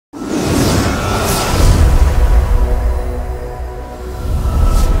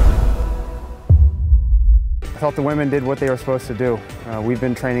thought the women did what they were supposed to do. We've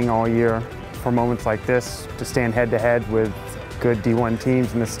been training all year for moments like this to stand head-to-head with good D1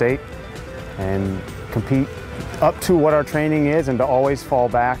 teams in the state and compete up to what our training is and to always fall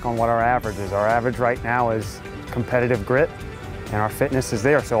back on what our average is. Our average right now is competitive grit and our fitness is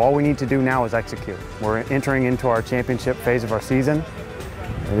there, so all we need to do now is execute. We're entering into our championship phase of our season.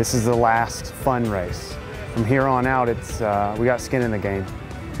 This is the last fun race. From here on out, we got skin in the game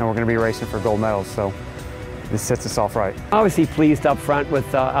and we're going to be racing for gold medals, so this sets us off right. Obviously pleased up front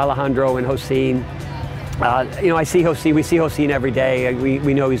with Alejandro and Josine. You know, we see Josine every day.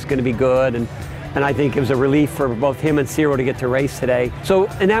 We know he's going to be good, and I think it was a relief for both him and Ciro to get to race today.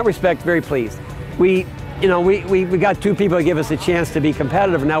 So in that respect, very pleased. We got two people to give us a chance to be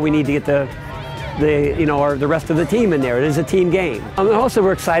competitive, and now we need to get the rest of the team in there. It is a team game. Also,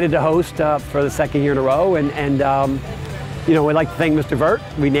 we're excited to host for the second year in a row, and you know, we'd like to thank Mr. Vert.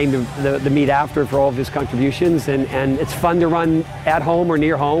 We named him the meet after for all of his contributions, and it's fun to run at home or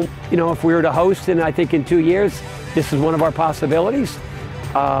near home. You know, if we were to host, and I think in 2 years, this is one of our possibilities.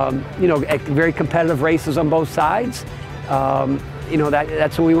 You know, very competitive races on both sides. You know,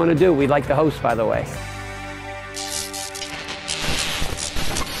 that's what we want to do. We'd like to host, by the way.